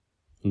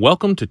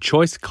Welcome to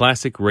Choice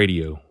Classic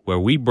Radio, where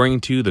we bring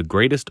to you the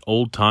greatest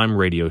old-time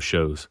radio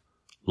shows.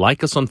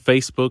 Like us on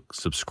Facebook,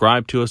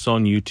 subscribe to us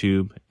on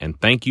YouTube,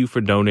 and thank you for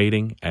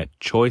donating at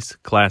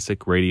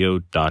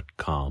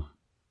choiceclassicradio.com.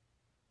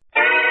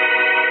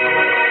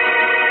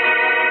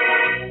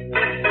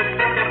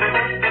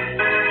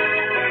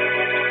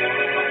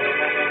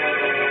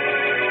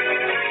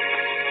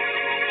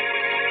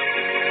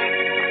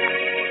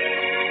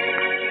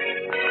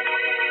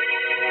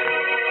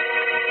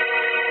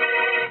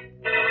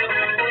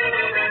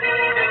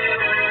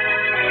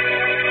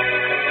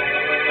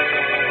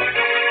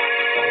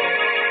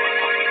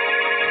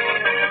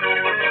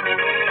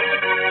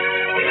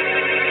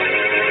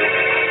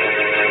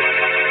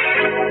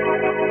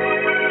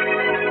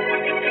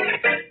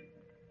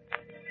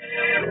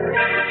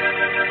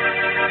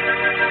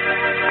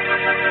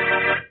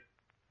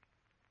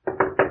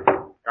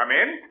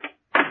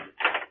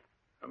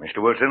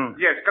 Wilson?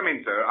 Yes, come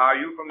in, sir. Are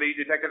you from the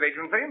detective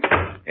agency?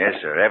 Yes,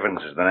 sir.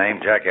 Evans is the name.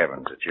 Jack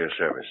Evans. At your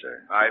service,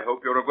 sir. I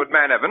hope you're a good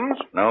man, Evans.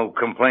 No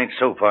complaints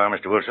so far,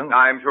 Mr. Wilson.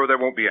 I'm sure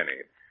there won't be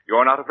any.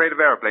 You're not afraid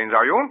of airplanes,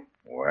 are you?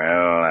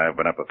 Well, I've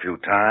been up a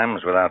few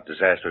times without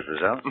disastrous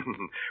results.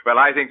 Well,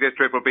 I think this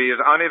trip will be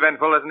as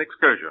uneventful as an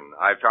excursion.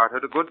 I've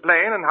chartered a good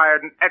plane and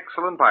hired an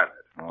excellent pilot.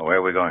 Well,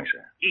 where are we going,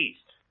 sir?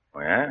 East.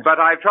 Oh, yeah?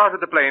 But I've chartered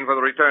the plane for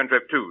the return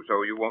trip, too,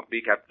 so you won't be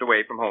kept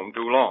away from home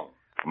too long.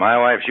 My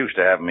wife's used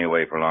to having me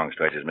away for long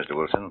stretches, Mr.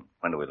 Wilson.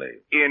 When do we leave?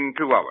 In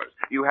 2 hours.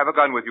 You have a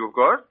gun with you, of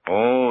course?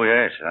 Oh,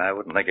 yes. I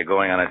wouldn't think of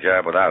going on a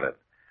job without it.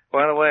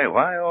 By the way,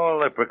 why all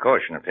the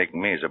precaution of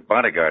taking me as a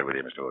bodyguard with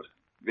you, Mr. Wilson?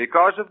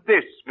 Because of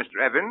this, Mr.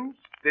 Evans.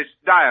 This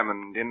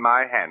diamond in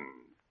my hand.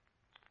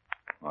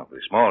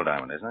 Awfully small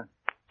diamond, isn't it?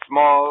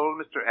 Small,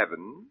 Mr.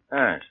 Evans.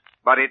 Yes.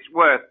 But it's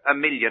worth $1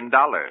 million.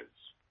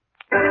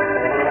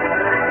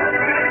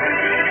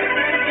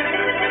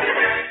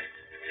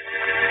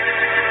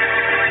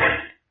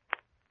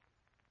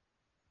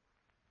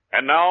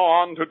 And now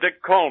on to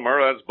Dick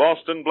Colmer as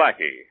Boston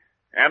Blackie.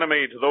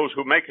 Enemy to those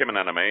who make him an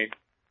enemy.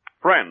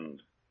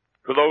 Friend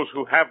to those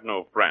who have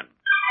no friend.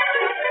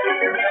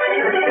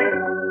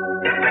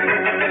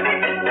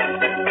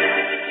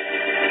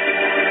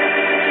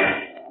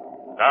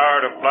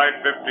 Tower to Flight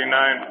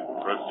 59.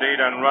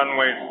 Proceed on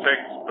runway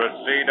 6.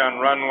 Proceed on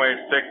runway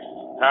 6.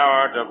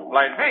 Tower to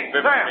Flight 59.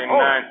 Sam,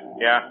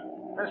 Yeah?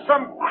 There's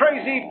some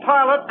crazy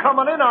pilot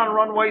coming in on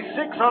runway 6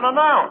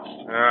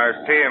 unannounced. I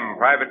see him.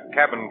 Private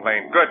cabin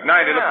plane. Good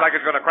night. It looks like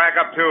it's going to crack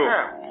up, too.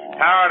 Yeah.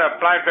 Tower to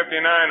Flight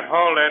 59,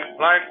 hold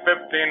it. Flight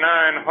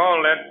 59,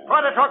 hold it.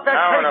 Try to talk that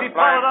Tower crazy to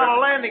pilot Flight out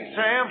of landing,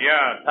 Sam.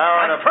 Yeah, Tower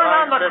And to turn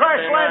Flight on the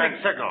crash 59. landing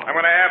signal. I'm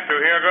going to have to.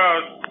 Here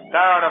goes.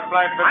 Tower to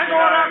Flight 59. I'm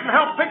going out and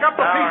help pick up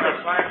the Tower pieces.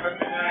 to Flight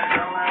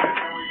 59, no landing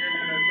till we give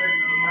you the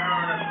signal.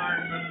 Tower to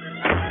Flight 59.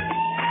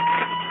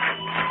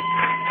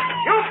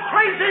 You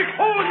crazy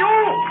fool, you!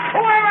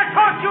 Whoever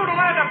taught you to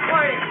land a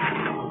plane?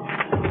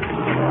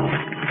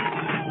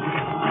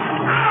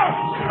 Ow!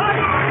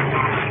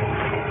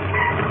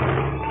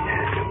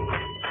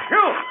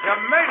 You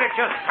made it,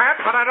 you sap,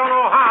 but I don't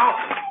know how.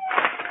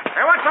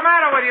 Hey, what's the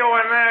matter with you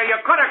in there? You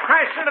could have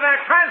crashed into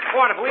that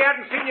transport if we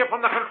hadn't seen you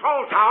from the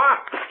control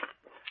tower.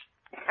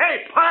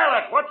 Hey,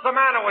 pilot, what's the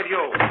matter with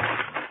you?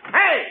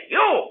 Hey,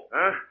 you!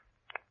 Huh?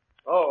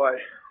 Oh,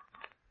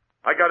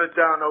 I got it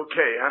down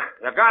okay, huh?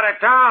 You got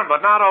it down, but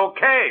not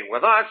okay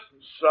with us.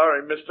 Sorry,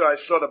 mister. I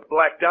sort of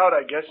blacked out,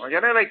 I guess. Well, you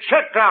nearly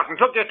checked out and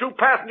took your 2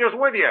 passengers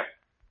with you.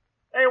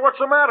 Hey, what's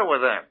the matter with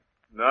them?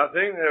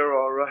 Nothing. They're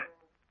all right.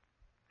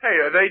 Hey,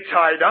 are they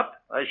tied up?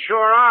 They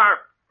sure are.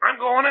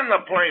 I'm going in the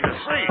plane to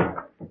see.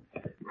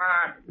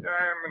 My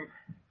diamond.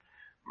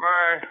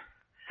 My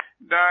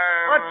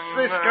diamond.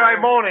 What's this guy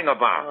moaning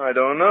about? I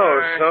don't know.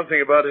 Something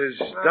about his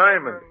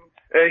diamond.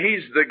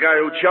 He's the guy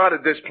who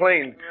chartered this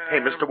plane. Hey,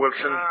 Mr.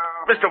 Wilson.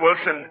 Mr.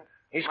 Wilson.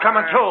 He's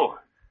coming too.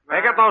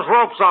 Hey, get those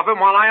ropes off him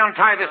while I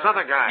untie this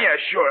other guy. Yeah,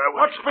 sure.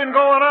 What's been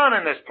going on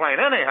in this plane,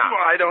 anyhow?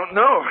 Well, I don't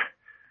know.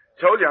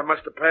 Told you I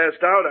must have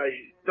passed out. I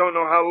don't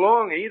know how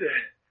long either.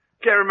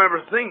 Can't remember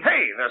a thing.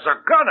 Hey, there's a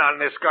gun on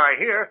this guy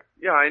here.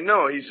 Yeah, I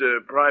know. He's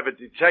a private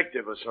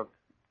detective or something.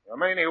 I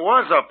mean, he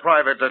was a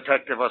private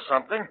detective or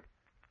something.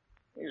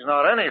 He's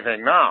not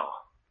anything now.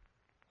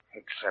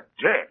 Except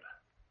dead.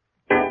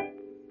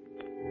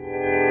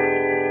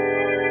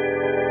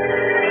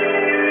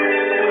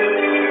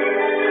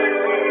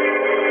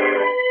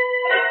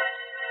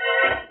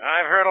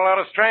 I've heard a lot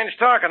of strange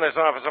talk in this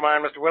office of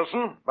mine, Mr.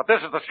 Wilson, but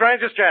this is the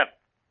strangest yet.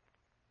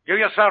 You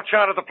yourself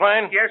chartered the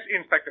plane? Yes,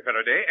 Inspector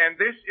Faraday, and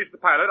this is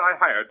the pilot I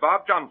hired,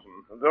 Bob Johnson.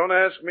 Don't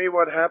ask me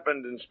what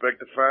happened,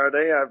 Inspector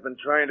Faraday. I've been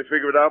trying to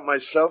figure it out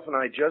myself, and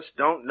I just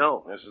don't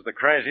know. This is the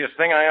craziest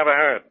thing I ever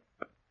heard.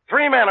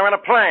 3 men are in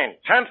a plane,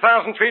 10,000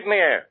 feet in the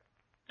air.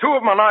 2 of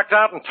them are knocked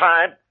out and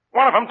tied.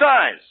 1 of them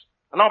dies.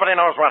 And nobody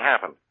knows what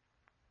happened.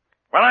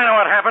 Well, I know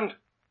what happened.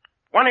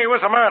 One of you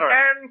is a murderer.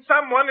 And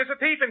someone is a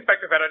thief,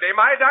 Inspector Faraday.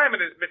 My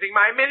diamond is missing.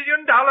 My $1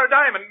 million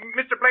diamond.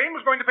 Mr. Blaine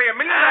was going to pay $1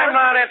 million. I'm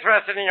not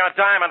interested in your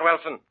diamond,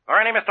 Wilson, or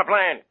any Mr.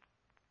 Blaine.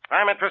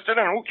 I'm interested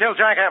in who killed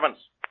Jack Evans.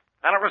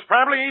 And it was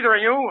probably either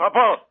of you or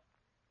both.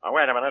 Oh,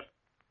 wait a minute.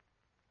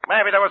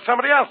 Maybe there was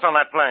somebody else on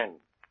that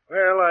plane.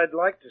 Well, I'd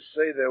like to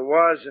say there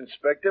was,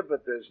 Inspector,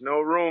 but there's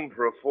no room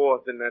for a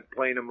fourth in that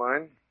plane of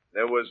mine.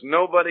 There was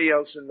nobody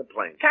else in the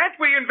plane. Can't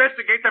we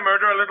investigate the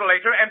murder a little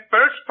later and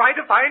first try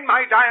to find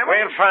my diamond?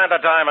 We'll find the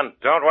diamond.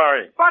 Don't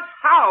worry. But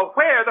how?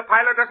 Where? The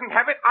pilot doesn't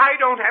have it. I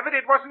don't have it.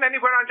 It wasn't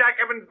anywhere on Jack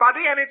Evans'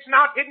 body, and it's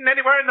not hidden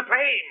anywhere in the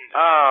plane.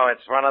 Oh,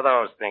 it's one of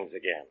those things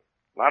again.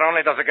 Not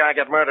only does a guy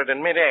get murdered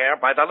in midair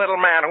by the little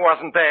man who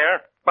wasn't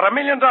there, but $1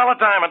 million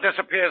diamond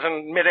disappears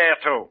in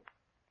midair, too.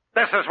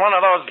 This is one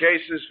of those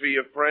cases for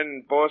your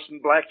friend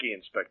Boston Blackie,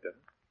 Inspector.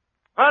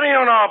 How do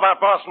you know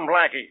about Boston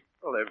Blackie?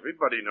 Well,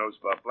 everybody knows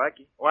about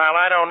Blackie. Well,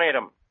 I don't need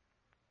him.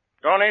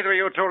 Don't either of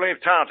you two leave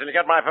town till you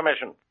get my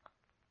permission.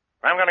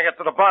 I'm going to get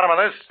to the bottom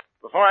of this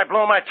before I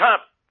blow my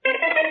top.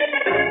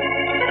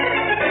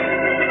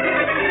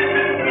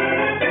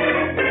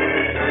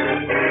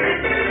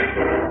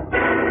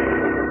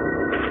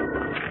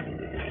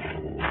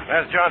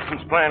 There's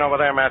Johnson's plane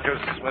over there, Matthews.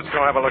 Let's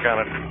go have a look at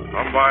it.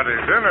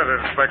 Somebody's in it,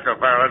 Inspector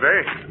Faraday.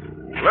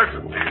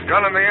 Listen, he's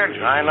gun in the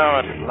engine. I know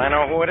it, and I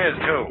know who it is,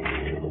 too.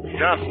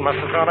 Johnson must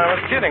have thought I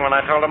was kidding when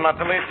I told him not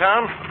to leave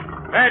town.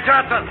 Hey,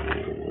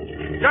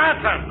 Johnson!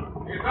 Johnson!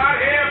 He's not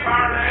here,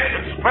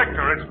 Faraday.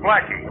 Inspector, it's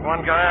Blackie, the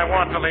one guy I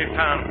want to leave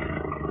town.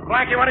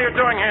 Blackie, what are you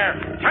doing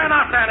here? Turn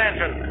off that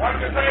engine. What'd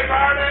you say,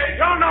 Faraday?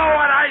 You know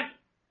what I...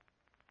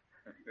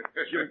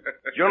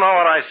 You know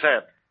what I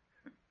said.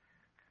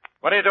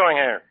 What are you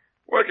doing here?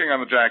 Working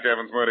on the Jack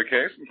Evans murder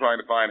case and trying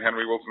to find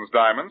Henry Wilson's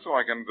diamond so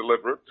I can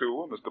deliver it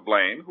to Mr.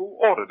 Blaine, who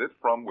ordered it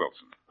from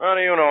Wilson. How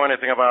do you know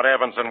anything about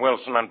Evans and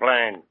Wilson and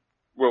Blaine?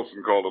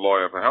 Wilson called a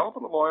lawyer for help,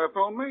 and the lawyer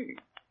phoned me.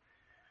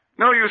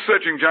 No use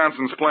searching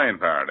Johnson's plane,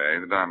 Faraday.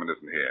 The diamond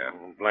isn't here.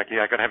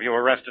 Blackie, I could have you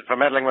arrested for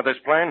meddling with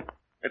this plane.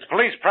 It's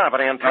police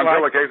property until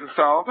the case is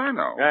solved, I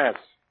know. Yes.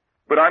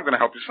 But I'm going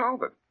to help you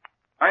solve it.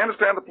 I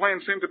understand the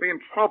plane seemed to be in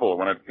trouble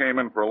when it came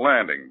in for a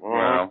landing.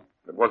 Well,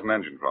 it wasn't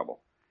engine trouble.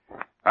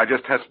 I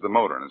just tested the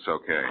motor, and it's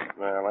okay.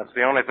 Well, that's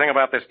the only thing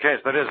about this case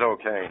that is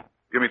okay.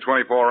 Give me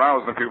 24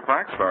 hours and a few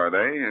facts,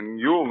 Faraday, and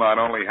you'll not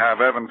only have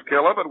Evans'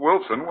 killer, but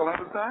Wilson will have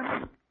his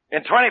diamond.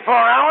 In 24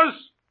 hours?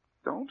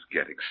 Don't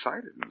get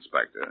excited,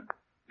 Inspector.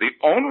 The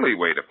only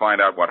way to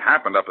find out what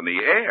happened up in the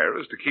air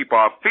is to keep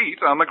our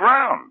feet on the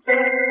ground.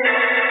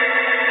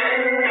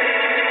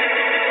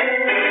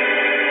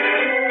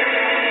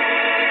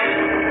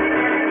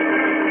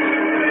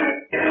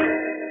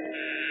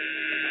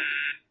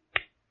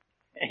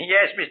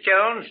 Yes, Miss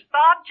Jones?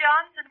 Bob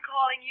Johnson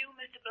calling you,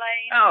 Mr.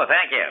 Blaine. Oh,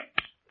 thank you.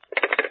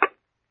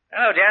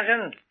 Hello,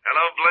 Johnson.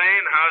 Hello,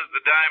 Blaine. How's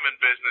the diamond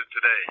business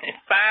today?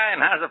 Fine.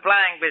 How's the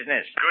flying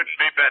business? Couldn't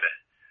be better.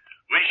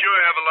 We sure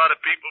have a lot of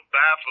people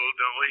baffled,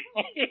 don't we?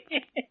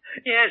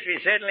 Yes, we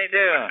certainly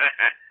do.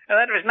 Well,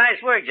 that was nice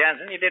work,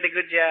 Johnson. You did a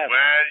good job.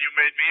 Well, you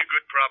made me a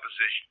good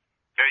proposition.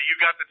 You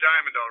got the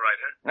diamond all right,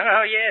 huh?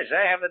 Oh, yes,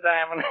 I have the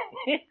diamond.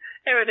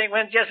 Everything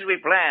went just as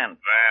we planned.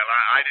 Well,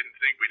 I didn't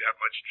think we'd have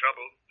much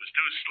trouble. It was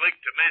too slick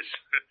to miss.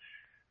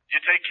 Did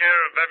you take care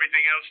of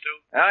everything else, too?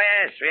 Oh,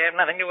 yes, we have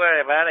nothing to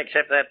worry about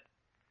except that,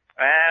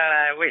 well,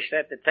 I wish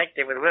that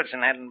detective with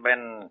Wilson hadn't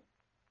been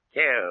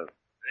killed.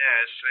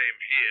 Yeah, same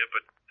here,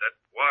 but that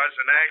was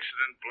an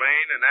accident,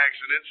 Blaine, and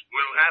accidents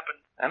will happen.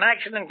 An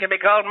accident can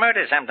be called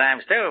murder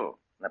sometimes, too.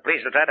 The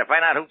police will try to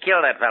find out who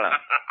killed that fellow.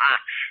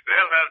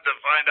 They'll have to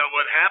find out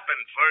what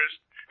happened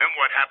first, and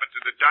what happened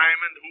to the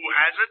diamond, who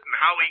has it, and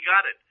how he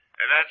got it.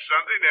 And that's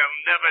something they'll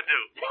never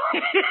do.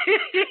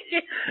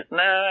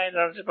 No, I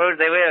don't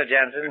suppose they will,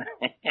 Johnson.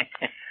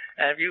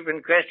 Have you been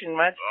questioned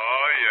much?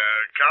 Oh,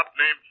 yeah. A cop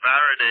named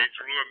Faraday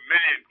threw a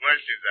million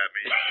questions at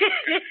me.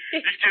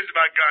 He's just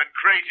about gone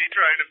crazy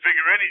trying to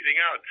figure anything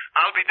out.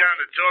 I'll be down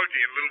to talk to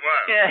you in a little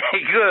while. Yeah,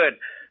 good.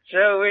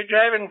 So we're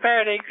driving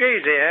Faraday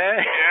crazy, huh?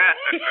 Yeah.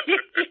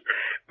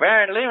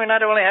 Apparently, we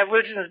not only have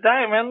Wilson's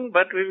diamond,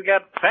 but we've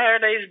got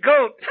Faraday's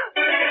goat.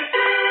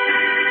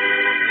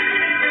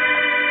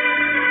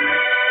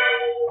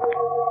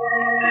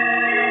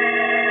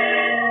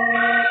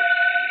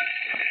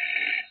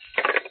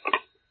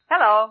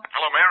 Hello.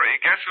 Hello,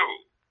 Mary. Guess who?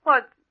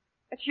 What?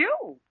 It's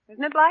you.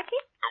 Isn't it,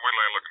 Blackie? Oh, wait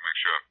till I look and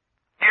make sure.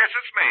 Yes,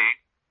 it's me.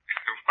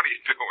 What are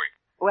you doing?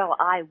 Well,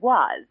 I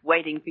was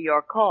waiting for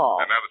your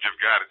call. And now that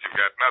you've got it, you've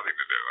got nothing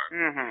to do, huh?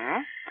 Mm-hmm.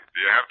 Do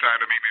you have time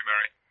to meet me,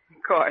 Mary?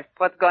 Of course.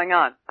 What's going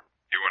on?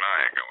 You and I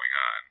are going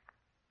on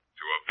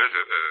to a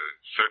visit a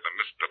certain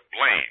Mr.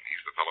 Blaine.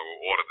 He's the fellow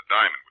who ordered the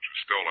diamond, which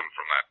was stolen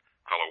from that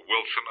fellow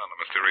Wilson on the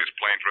mysterious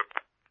plane trip.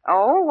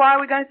 Oh, why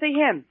are we going to see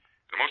him?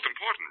 The most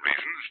important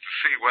reason is to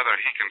see whether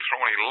he can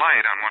throw any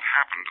light on what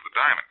happened to the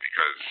diamond,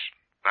 because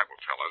that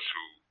will tell us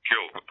who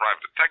killed the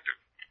private detective.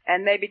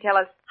 And maybe tell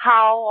us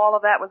how all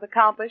of that was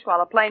accomplished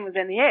while the plane was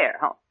in the air,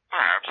 huh?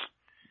 Perhaps.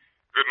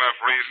 Good enough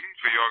reason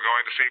for your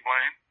going to see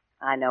Blaine?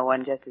 I know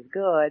one just as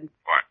good.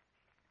 What?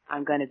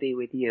 I'm going to be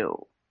with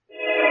you.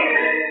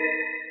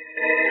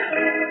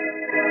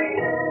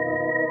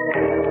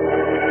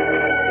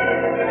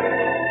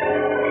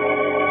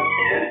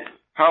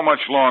 How much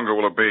longer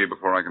will it be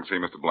before I can see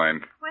Mr.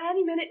 Blaine? Well,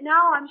 any minute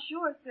now, I'm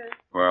sure, sir.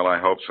 Well, I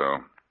hope so.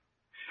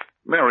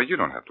 Mary, you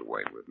don't have to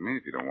wait with me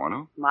if you don't want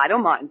to. I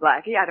don't mind,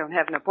 Blackie. I don't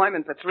have an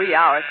appointment for 3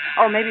 hours.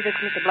 Oh, maybe this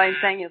Mr. Blaine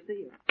saying he'll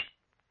see you.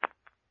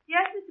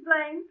 Yes, Mr.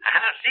 Blaine?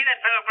 I'll see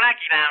that fellow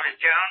Blackie now, Miss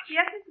Jones.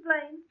 Yes, Mr.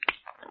 Blaine.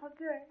 Oh,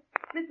 sure.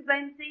 Mr.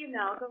 Blaine will see you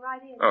now. Go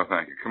right in. Oh,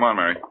 thank you. Come on,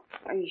 Mary.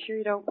 Are you sure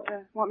you don't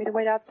want me to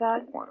wait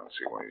outside? Well, I don't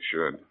see why you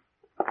should.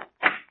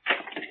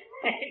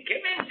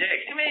 Come in, sir.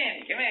 Come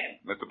in.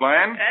 Mr.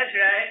 Blaine? That's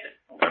right.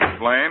 Mr.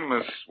 Blaine,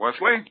 Miss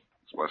Wesley?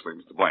 Miss Wesley,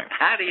 Mr. Blaine.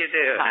 How do you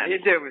do? How do you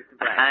do, Mr.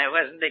 Blaine? I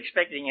wasn't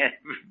expecting a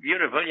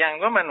beautiful young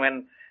woman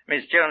when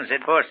Miss Jones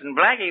said Boston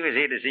Blackie was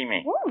here to see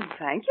me. Oh,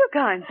 thank you,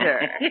 kind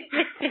sir.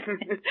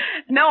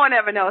 No one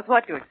ever knows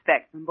what to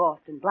expect from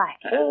Boston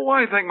Blackie. Oh,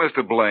 I think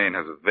Mr. Blaine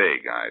has a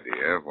vague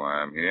idea of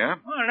why I'm here.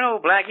 Oh, no,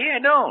 Blackie, I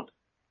don't.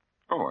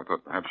 Oh, I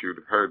thought perhaps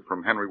you'd heard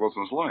from Henry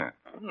Wilson's lawyer.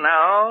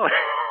 No.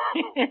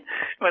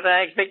 But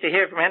I expect to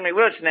hear from Henry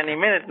Wilson any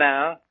minute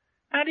now.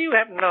 How do you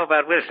happen to know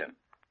about Wilson?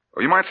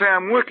 Well, you might say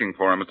I'm working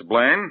for him, Mr.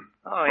 Blaine.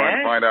 Oh, Trying to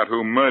yes? find out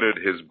who murdered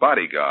his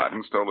bodyguard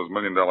and stole his $1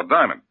 million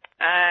diamond.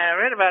 I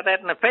read about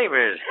that in the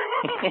papers.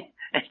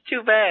 That's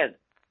too bad.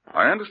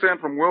 I understand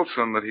from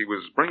Wilson that he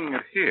was bringing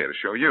it here to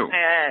show you.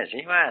 Yes,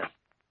 he was.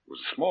 It was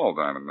a small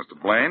diamond, Mr.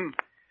 Blaine.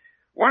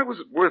 Why was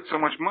it worth so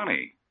much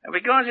money?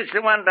 Because it's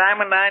the one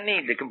diamond I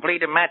need to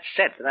complete a match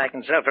set that I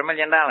can sell for $1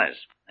 million.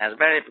 Has a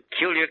very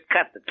peculiar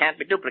cut that can't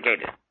be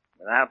duplicated.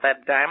 Without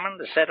that diamond,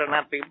 the set will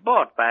not be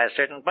bought by a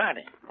certain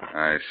party.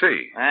 I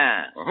see.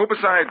 Ah. Well, who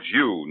besides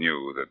you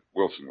knew that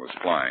Wilson was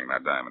flying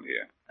that diamond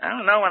here?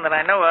 Well, no one that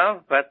I know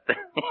of, but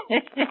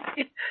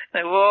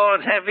the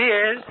walls have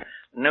ears.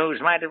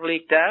 News might have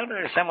leaked out,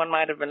 or someone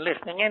might have been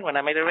listening in when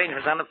I made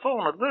arrangements on the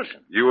phone with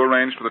Wilson. You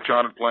arranged for the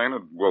chartered plane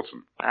at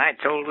Wilson? I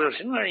told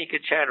Wilson where he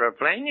could charter a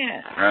plane,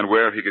 yeah. And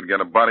where he could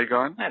get a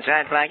bodyguard? That's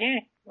right,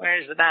 Blackie.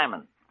 Where's the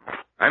diamond?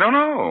 I don't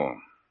know.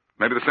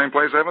 Maybe the same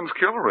place Evans'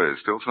 killer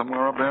is, still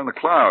somewhere up there in the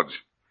clouds.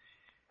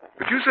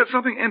 But you said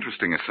something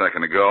interesting a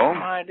second ago.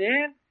 Oh, I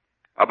did?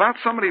 About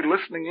somebody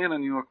listening in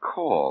on your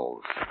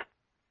calls.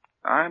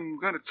 I'm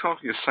going to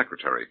talk to your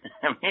secretary.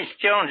 Miss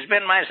Jones has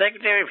been my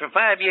secretary for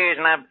 5 years,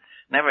 and I've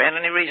never had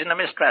any reason to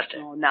mistrust her.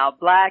 Oh, now,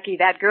 Blackie,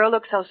 that girl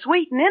looks so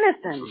sweet and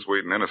innocent. It's the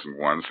sweet and innocent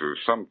ones who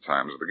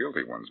sometimes are the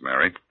guilty ones,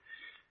 Mary.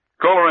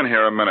 Call her in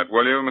here a minute,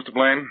 will you, Mr.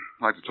 Blaine?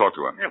 I'd like to talk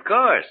to her. Of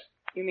course.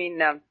 You mean,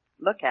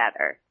 look at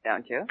her,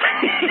 don't you?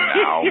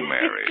 Now,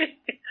 Mary.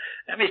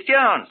 Miss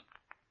Jones.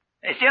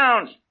 Miss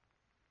Jones.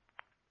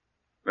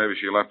 Maybe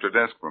she left her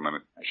desk for a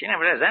minute. She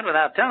never does that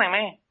without telling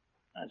me.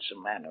 What's the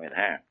matter with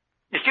her?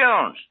 Miss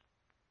Jones.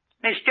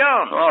 Miss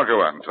Jones. Oh, I'll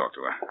go out and talk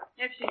to her.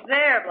 If she's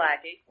there,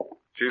 Blackie.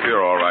 She's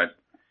here all right.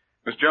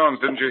 Miss Jones,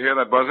 didn't you hear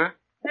that buzzer?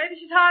 Maybe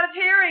she's hard of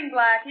hearing,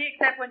 Blackie,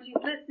 except when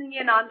she's listening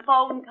in on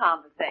phone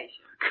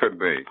conversation. Could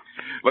be.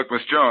 Look,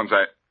 Miss Jones,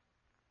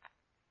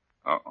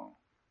 Uh-oh.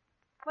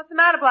 What's the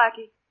matter,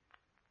 Blackie?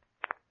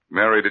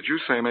 Mary, did you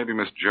say maybe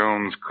Miss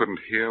Jones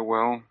couldn't hear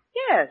well?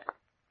 Yes.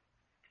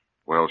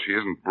 Well, she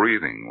isn't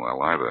breathing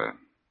well either.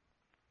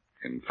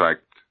 In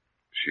fact,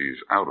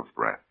 she's out of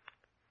breath.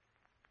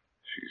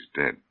 She's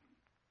dead.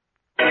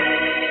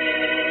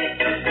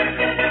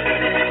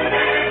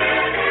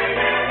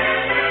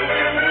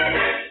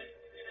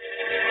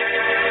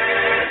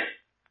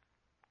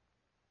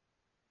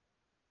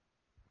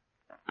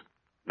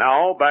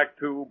 Now back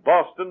to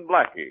Boston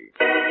Blackie.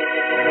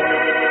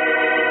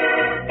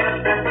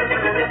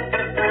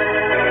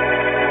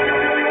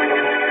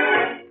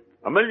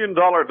 $1 million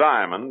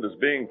diamond is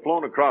being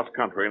flown across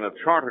country in a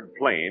chartered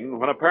plane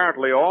when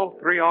apparently all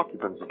 3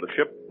 occupants of the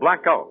ship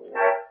black out.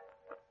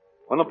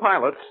 When the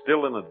pilot,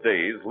 still in a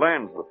daze,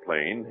 lands the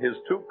plane, his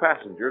 2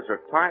 passengers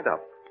are tied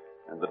up,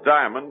 and the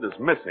diamond is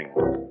missing.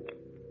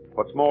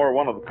 What's more,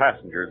 one of the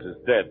passengers is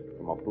dead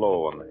from a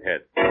blow on the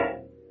head.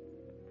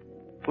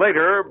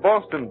 Later,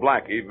 Boston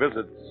Blackie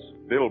visits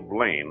Bill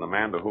Blaine, the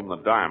man to whom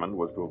the diamond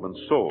was to have been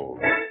sold.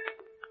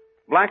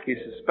 Blackie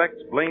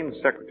suspects Blaine's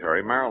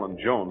secretary, Marilyn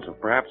Jones, of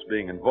perhaps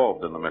being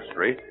involved in the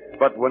mystery,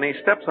 but when he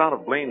steps out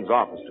of Blaine's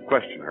office to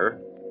question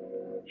her,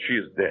 she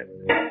is dead.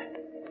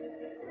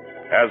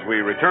 As we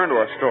return to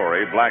our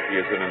story, Blackie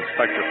is in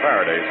Inspector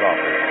Faraday's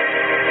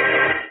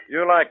office.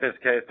 You like this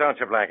case, don't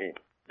you, Blackie?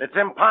 It's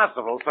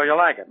impossible, so you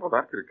like it. Well,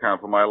 that could account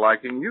for my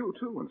liking you,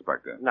 too,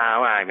 Inspector. No,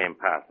 I'm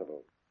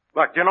impossible.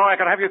 Look, do you know I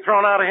could have you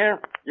thrown out of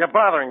here? You're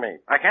bothering me.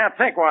 I can't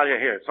think while you're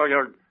here, so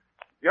you're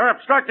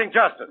obstructing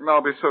justice.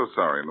 I'll be so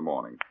sorry in the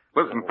morning.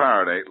 Listen,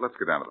 Faraday, let's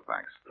get down to the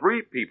facts.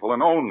 3 people,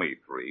 and only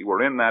 3,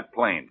 were in that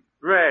plane.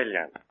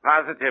 Brilliant.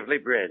 Positively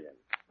brilliant.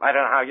 I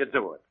don't know how you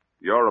do it.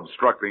 You're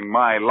obstructing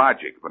my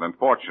logic, but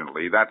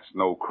unfortunately, that's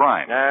no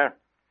crime. Yeah?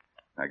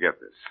 Now, get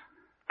this.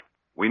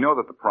 We know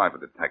that the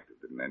private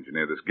detective didn't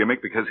engineer this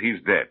gimmick because he's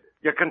dead.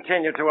 You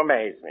continue to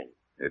amaze me.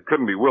 It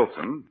couldn't be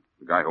Wilson,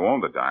 the guy who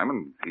owned the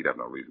diamond. He'd have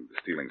no reason for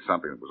stealing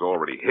something that was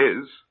already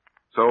his.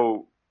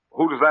 So,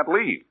 who does that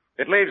leave?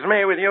 It leaves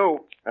me with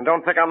you. And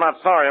don't think I'm not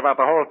sorry about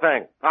the whole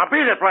thing. Now,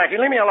 beat it, Blackie.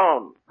 Leave me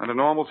alone. Under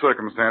normal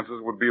circumstances,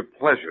 it would be a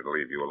pleasure to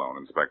leave you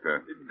alone,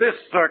 Inspector. This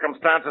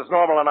circumstance is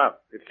normal enough.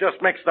 It's just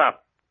mixed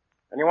up.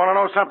 And you want to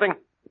know something?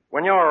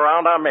 When you're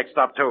around, I'm mixed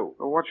up, too.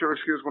 Well, what's your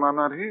excuse when I'm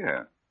not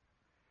here?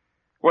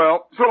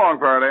 Well, so long,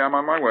 Faraday. I'm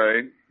on my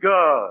way.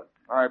 Good.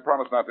 I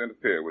promise not to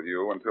interfere with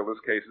you until this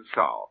case is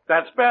solved.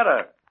 That's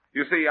better.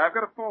 You see, I've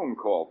got a phone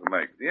call to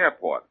make at the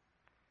airport.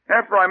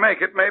 After I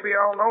make it, maybe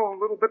I'll know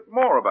a little bit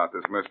more about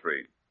this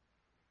mystery.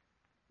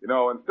 You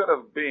know, instead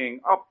of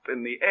being up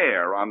in the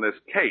air on this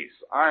case,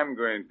 I'm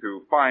going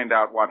to find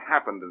out what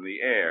happened in the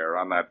air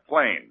on that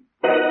plane.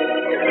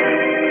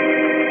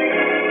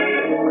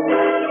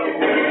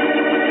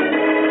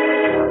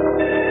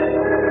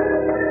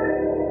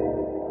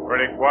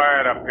 Pretty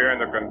quiet up here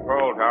in the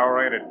control tower,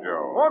 ain't it,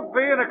 Joe? Won't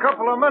be in a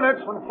couple of minutes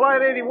when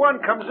Flight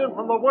 81 comes in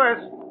from the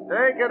west.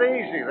 Take it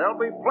easy.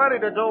 There'll be plenty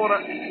to do with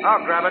it.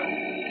 I'll grab it.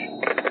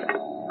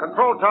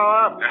 Control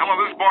tower. Hello,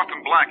 this is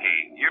Boston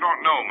Blackie. You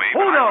don't know me.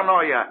 Who don't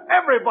know you?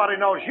 Everybody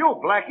knows you,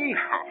 Blackie.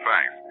 Oh,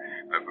 thanks.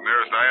 That's the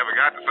nearest I ever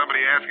got to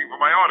somebody asking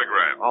for my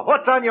autograph. Oh,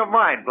 what's on your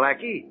mind,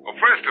 Blackie? Well,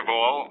 first of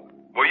all,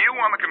 were you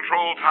on the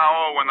control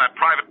tower when that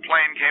private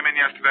plane came in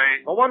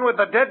yesterday? The one with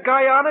the dead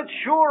guy on it?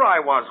 Sure I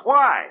was.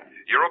 Why?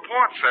 Your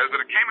report says that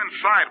it came in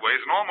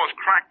sideways and almost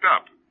cracked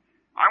up.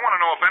 I want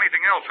to know if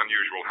anything else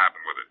unusual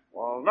happened with it.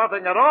 Well,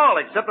 nothing at all,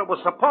 except it was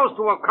supposed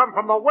to have come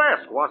from the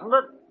west, wasn't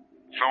it?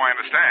 So I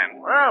understand.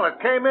 Well,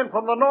 it came in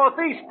from the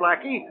northeast,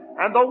 Blackie,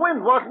 and the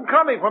wind wasn't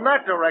coming from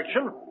that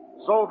direction,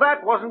 so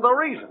that wasn't the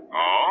reason.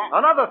 Oh?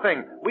 Another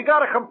thing, we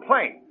got a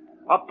complaint.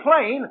 A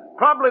plane,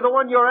 probably the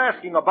one you're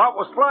asking about,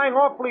 was flying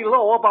awfully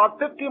low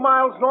about 50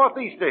 miles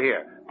northeast of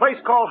here.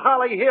 Place called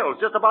Holly Hills,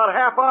 just about a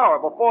half hour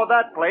before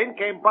that plane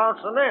came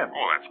bouncing in.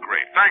 Oh, that's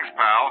great. Thanks,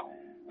 pal.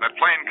 That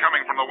plane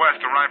coming from the west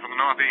arrived from the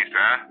northeast,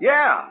 huh?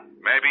 Yeah.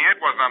 Maybe it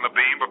wasn't on the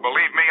beam, but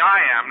believe me, I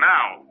am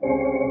now.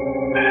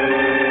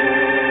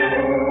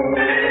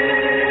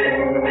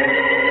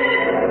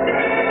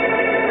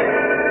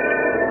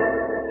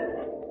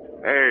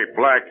 Hey,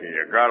 Blackie,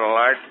 you got a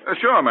light?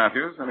 Sure,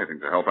 Matthews. Anything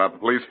to help out the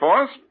police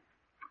force.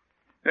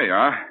 Here you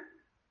are.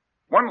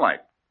 One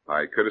light,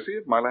 by courtesy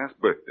of my last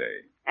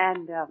birthday.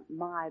 And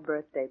my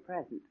birthday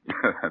present.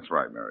 That's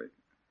right, Mary.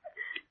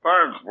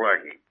 Thanks,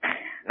 Blackie.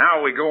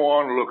 Now we go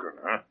on looking,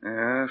 huh?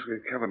 Yes,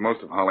 we've covered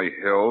most of Holly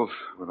Hills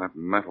with that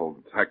metal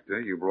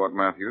detector you brought,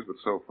 Matthews, but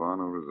so far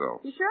no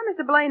results. You sure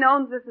Mr. Blaine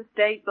owns this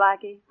estate,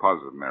 Blackie?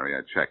 Positive, Mary.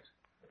 I checked.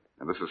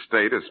 And this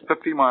estate is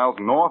 50 miles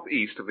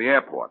northeast of the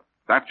airport.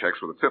 That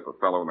checks with a tip a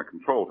fellow in the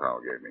control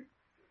tower gave me.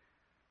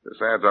 This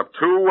adds up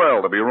too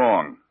well to be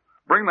wrong.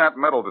 Bring that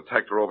metal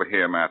detector over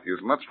here, Matthews,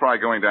 and let's try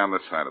going down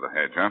this side of the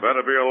hedge, huh?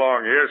 Better be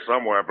along here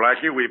somewhere,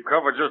 Blackie. We've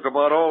covered just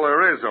about all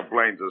there is of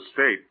Blaine's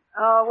estate.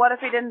 Oh, what if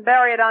he didn't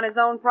bury it on his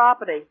own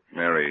property?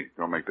 Mary,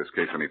 don't make this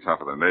case any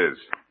tougher than it is.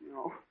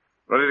 No.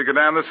 Ready to go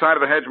down this side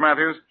of the hedge,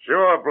 Matthews?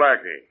 Sure,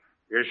 Blackie.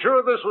 You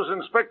sure this was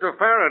Inspector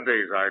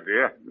Faraday's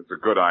idea? It's a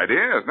good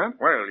idea, isn't it?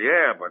 Well,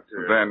 yeah, but...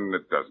 Then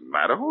it doesn't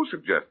matter who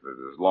suggested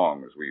it as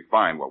long as we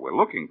find what we're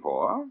looking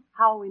for.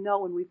 How will we know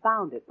when we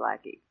found it,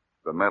 Blackie?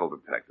 The metal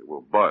detector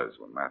will buzz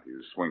when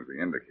Matthews swings the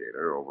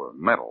indicator over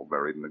metal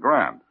buried in the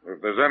ground.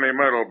 If there's any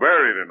metal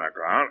buried in the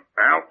ground,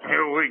 well,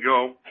 here we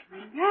go.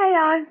 Hey,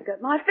 I've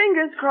got my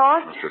fingers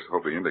crossed. Let's just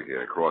hope the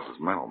indicator crosses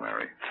metal,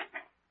 Mary.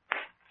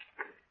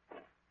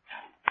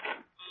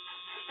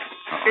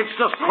 It's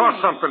just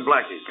crossed something,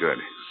 Blackie. Good.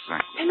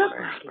 Exactly Hey, look, what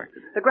I Blackie.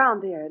 expected. The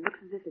ground there, it looks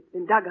as if it's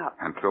been dug up.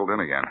 And filled in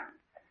again.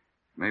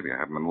 Maybe I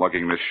haven't been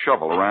lugging this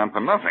shovel around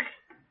for nothing.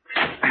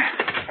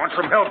 Want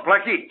some help,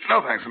 Blackie?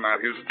 No, thanks,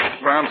 Matthews.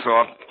 Ground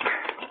soft.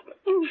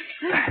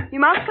 You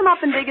must come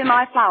up and dig in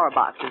my flower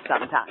boxes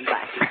sometime,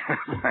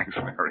 Blackie. Thanks,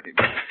 Mary.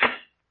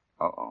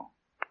 Uh-oh.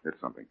 Hit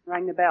something.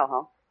 Rang the bell,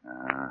 huh?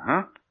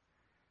 Uh-huh.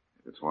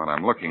 It's what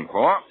I'm looking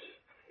for.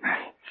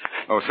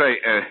 Oh, say,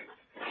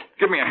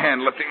 give me a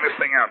hand lifting this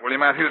thing out, will you,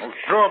 Matthews? Oh,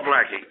 sure,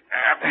 Blackie.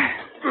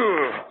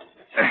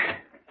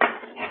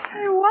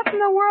 Hey, what in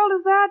the world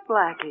is that,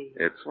 Blackie?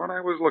 It's what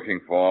I was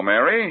looking for,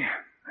 Mary.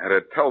 And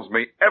it tells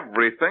me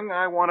everything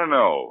I want to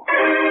know.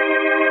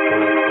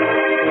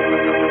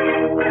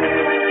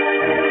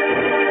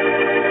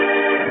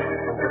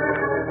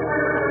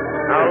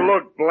 Now,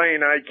 look,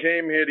 Blaine, I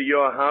came here to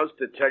your house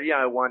to tell you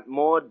I want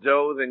more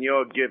dough than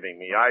you're giving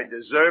me. I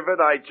deserve it.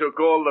 I took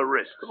all the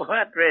risks.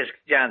 What risks,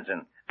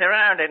 Johnson? There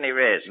aren't any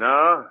risks.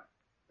 No?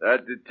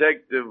 That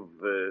detective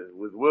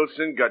with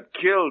Wilson got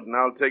killed, and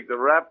I'll take the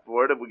rap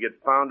for it if we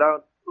get found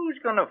out. Who's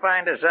going to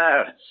find us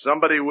out?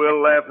 Somebody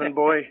will, Laughing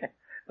Boy.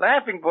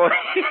 Laughing Boy.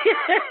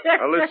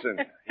 Now, listen,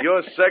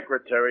 your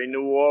secretary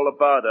knew all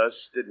about us,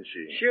 didn't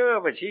she? Sure,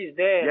 but she's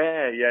dead.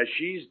 Yeah,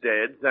 she's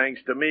dead,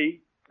 thanks to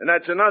me. And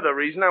that's another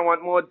reason I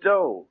want more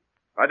dough.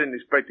 I didn't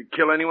expect to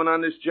kill anyone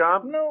on this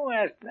job. No one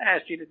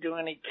asked you to do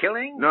any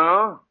killing.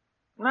 No?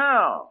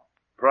 No.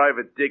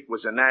 Private Dick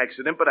was an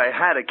accident, but I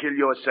had to kill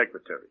your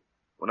secretary.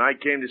 When I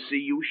came to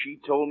see you, she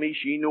told me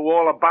she knew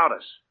all about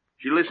us.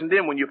 She listened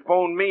in when you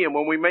phoned me and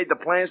when we made the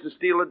plans to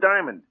steal the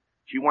diamond.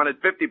 She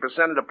wanted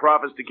 50% of the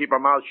profits to keep her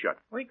mouth shut.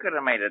 We could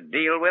have made a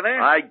deal with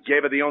her. I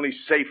gave her the only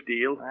safe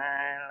deal.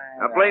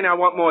 Now, Blaine, I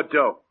want more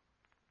dough.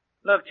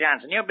 Look,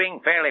 Johnson, you're being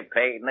fairly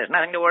paid, and there's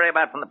nothing to worry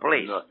about from the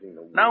police. Nothing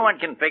to worry. No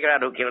one can figure out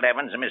who killed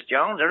Evans and Miss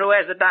Jones, or who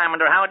has the diamond,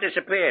 or how it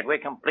disappeared.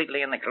 We're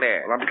completely in the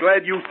clear. Well, I'm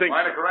glad you think...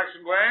 Minor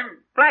correction, Blaine?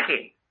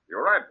 Blackie!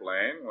 You're right,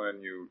 Blaine, when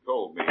you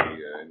told me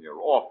in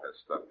your office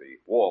that the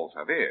walls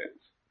have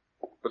ears.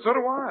 But so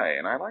do I,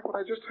 and I like what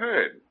I just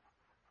heard.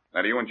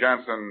 Now, do you and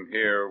Johnson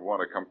here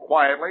want to come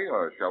quietly,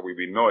 or shall we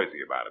be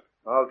noisy about it?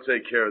 I'll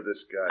take care of this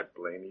guy,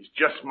 Blaine. He's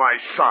just my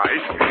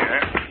size.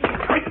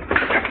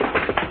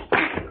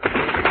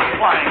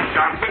 Fine,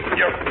 Johnson.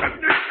 You're...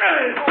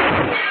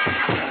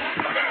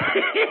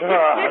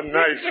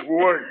 Nice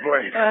work,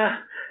 Blaine.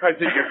 I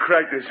think you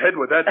cracked his head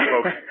with that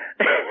poke.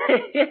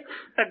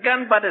 A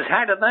gun butt is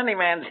harder than any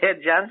man's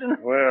head, Johnson.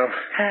 Well,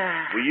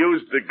 we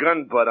used the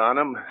gun butt on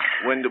him.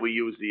 When do we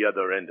use the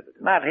other end of it?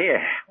 Not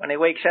here. When he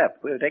wakes up,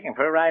 we'll take him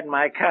for a ride in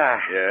my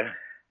car. Yeah?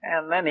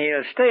 And then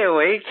he'll stay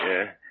awake.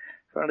 Yeah?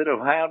 For a little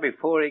while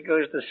before he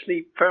goes to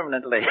sleep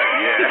permanently.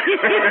 Yeah.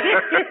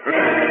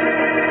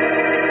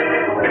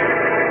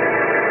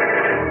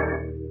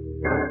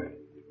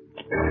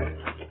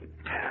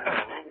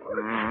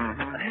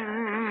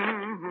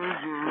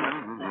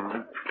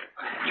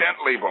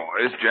 Gently,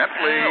 boys,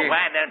 gently. Oh,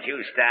 why don't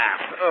you stop?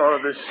 Oh,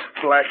 this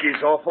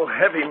Blackie's awful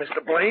heavy,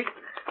 Mr. Blaine.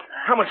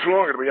 How much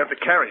longer do we have to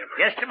carry him?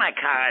 Just to my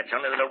car. It's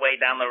only a little way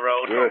down the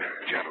road. Good.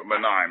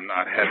 Gentlemen, I'm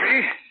not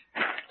heavy.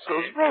 It's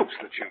those ropes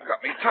that you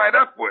got me tied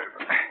up with.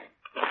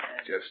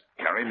 Just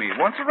carry me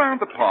once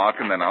around the park,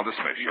 and then I'll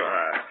dismiss you.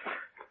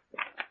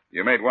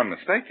 You made one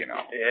mistake, you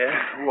know.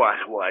 Yeah?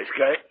 What, wise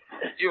guy?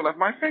 You left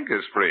my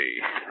fingers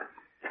free.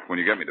 When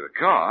you get me to the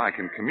car, I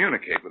can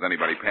communicate with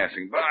anybody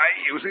passing by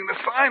using the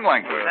sign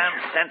language. Some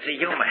sense of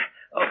humor.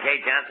 Okay,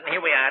 Johnson,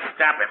 here we are.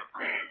 Stop him.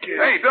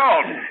 Hey,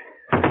 don't!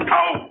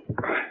 Oh!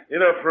 You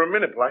know, for a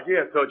minute, Blackie,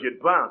 I thought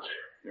you'd bounce.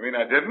 You mean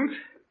I didn't?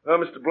 Well,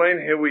 Mr. Blaine,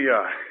 here we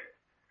are.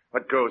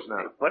 What goes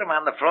now? Put him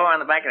on the floor in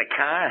the back of the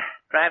car,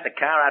 drive the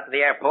car out to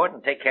the airport,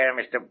 and take care of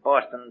Mr.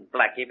 Boston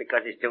Blackie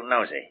because he's too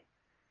nosy.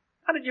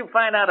 How did you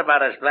find out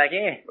about us,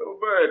 Blackie?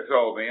 Little bird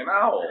told me, an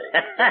owl.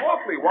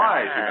 Awfully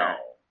wise, you know.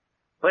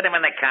 Put him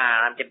in the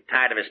car. I'm getting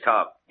tired of his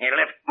talk. Here,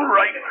 lift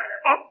right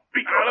up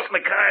because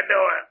open the car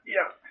door.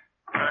 Yeah.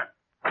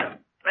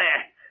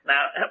 There.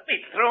 Now, help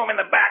me throw him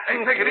in the back. Hey,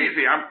 take it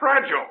easy. I'm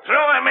fragile.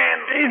 Throw him in.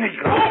 In he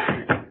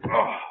goes.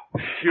 Oh,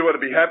 you ought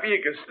to be happy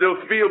you can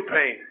still feel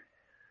pain.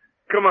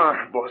 Come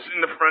on, boss, in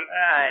the front.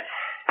 All right.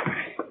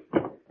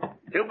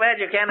 Too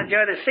bad you can't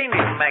enjoy the scenery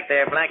from back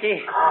there,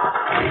 Blackie.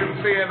 I can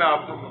see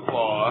enough from the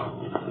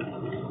floor.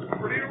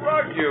 Pretty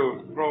rug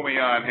you threw me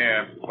on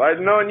here. If I'd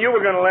known you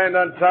were going to land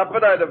on top of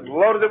it, I'd have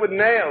loaded it with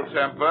nails.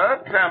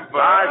 Temper.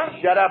 Ah,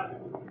 shut up.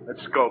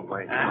 Let's go,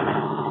 Blaine.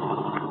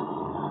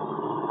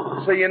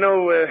 So, you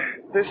know,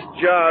 this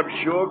job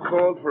sure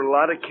called for a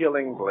lot of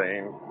killing,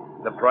 Blaine.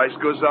 The price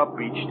goes up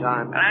each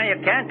time. Well,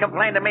 you can't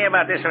complain to me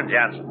about this one,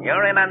 Johnson.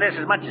 You're in on this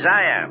as much as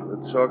I am.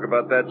 We'll talk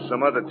about that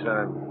some other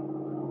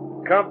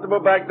time. Comfortable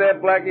back there,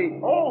 Blackie?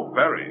 Oh,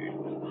 very.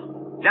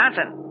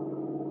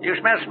 Johnson, you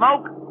smell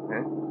smoke?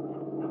 Huh?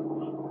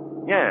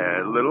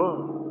 Yeah, a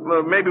little.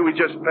 Well, maybe we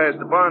just passed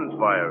the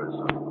bonfire or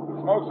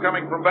something. Smoke's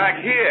coming from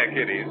back here,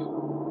 kiddies.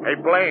 Hey,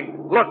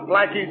 Blaine, look,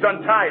 Blackie's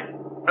untied.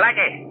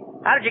 Blackie,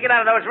 how did you get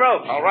out of those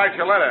ropes? I'll write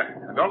your letter.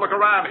 And don't look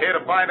around here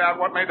to find out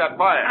what made that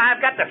fire.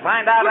 I've got to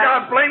find out. Look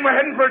out, Blaine, we're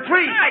heading for a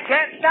tree. I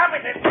can't stop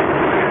it.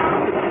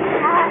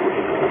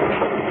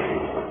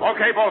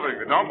 Okay, both of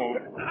you, don't move.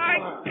 I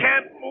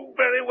can't move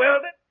very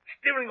well. That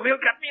steering wheel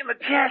got me in the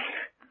chest.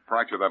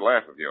 Fracture that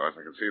laugh of yours,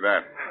 I can see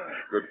that.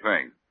 Good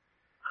thing.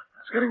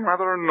 It's getting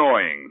rather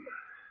annoying.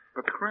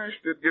 But the crash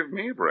did give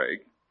me a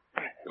break.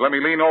 Let me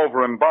lean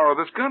over and borrow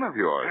this gun of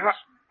yours.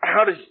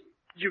 How did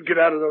you get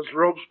out of those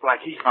ropes,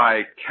 Blackie?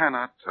 I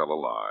cannot tell a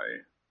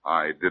lie.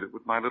 I did it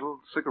with my little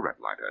cigarette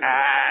lighter.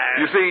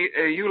 You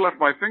see, you left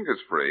my fingers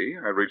free.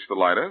 I reached the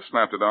lighter,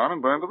 snapped it on,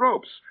 and burned the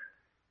ropes.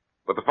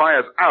 But the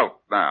fire's out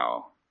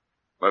now.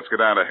 Let's get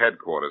down to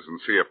headquarters and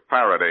see if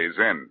Faraday's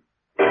in.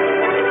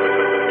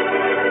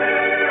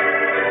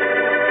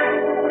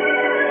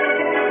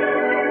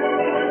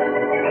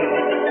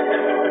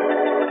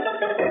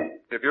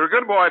 If you're a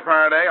good boy,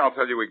 Faraday, I'll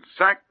tell you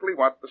exactly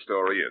what the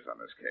story is on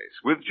this case,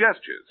 with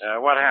gestures.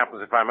 What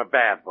happens if I'm a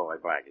bad boy,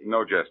 Blackie?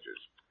 No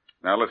gestures.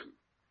 Now listen.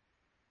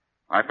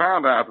 I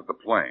found out that the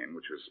plane,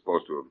 which was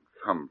supposed to have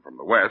come from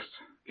the west,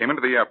 came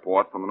into the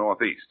airport from the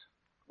northeast.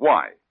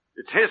 Why?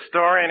 It's his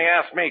story, and he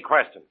asked me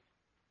questions.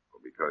 Well,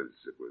 because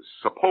it was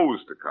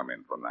supposed to come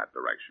in from that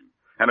direction.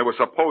 And it was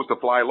supposed to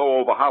fly low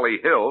over Holly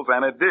Hills,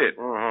 and it did.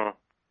 Mm-hmm.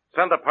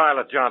 Send the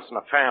pilot Johnson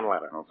a fan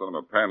letter. I'll send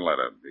him a pen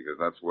letter, because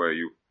that's where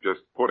you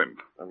just put him.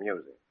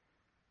 Amusing.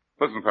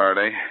 Listen,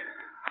 Faraday,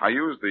 I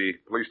used the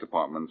police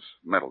department's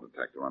metal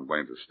detector on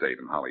Blaine's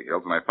estate in Holly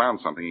Hills, and I found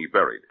something he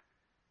buried.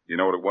 You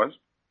know what it was?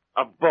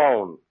 A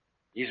bone.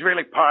 He's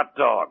really part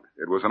dog.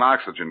 It was an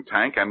oxygen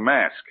tank and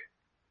mask.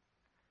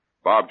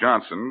 Bob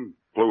Johnson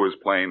flew his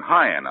plane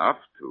high enough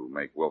to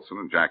make Wilson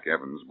and Jack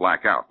Evans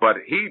black out. But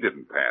he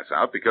didn't pass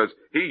out because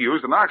he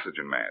used an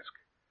oxygen mask.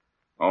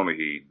 Only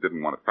he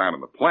didn't want it found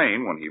in the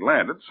plane when he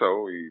landed,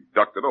 so he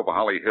ducked it over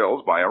Holly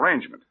Hills by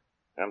arrangement.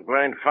 And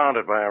Blaine found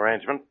it by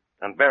arrangement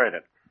and buried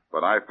it.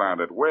 But I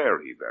found it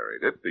where he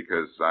buried it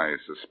because I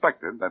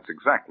suspected that's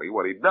exactly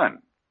what he'd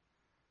done.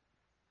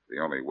 The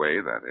only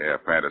way that air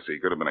fantasy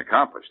could have been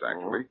accomplished,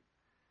 actually.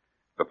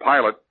 The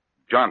pilot,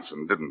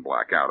 Johnson, didn't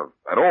black out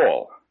at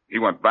all. He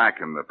went back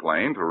in the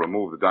plane to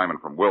remove the diamond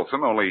from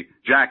Wilson, only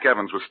Jack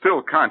Evans was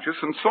still conscious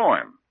and saw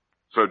him.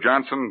 So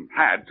Johnson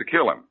had to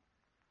kill him.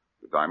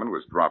 The diamond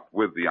was dropped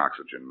with the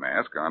oxygen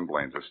mask on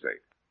Blaine's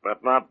estate.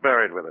 But not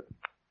buried with it.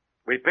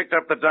 We picked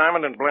up the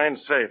diamond in Blaine's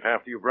safe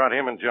after you brought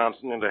him and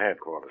Johnson into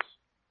headquarters.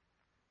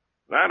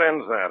 That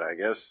ends that, I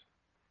guess.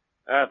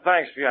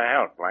 Thanks for your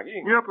help,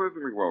 Blackie. You're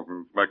perfectly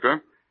welcome,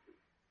 Inspector.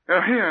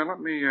 Here, let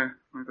me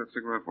light that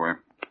cigarette for you.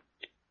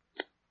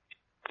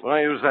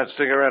 Why use that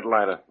cigarette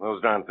lighter?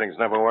 Those darn things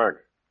never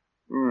work.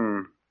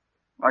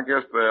 I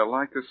guess they're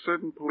like a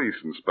certain police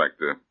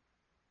inspector.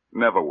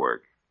 Never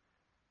work.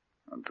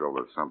 Until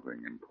there's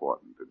something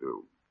important to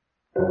do.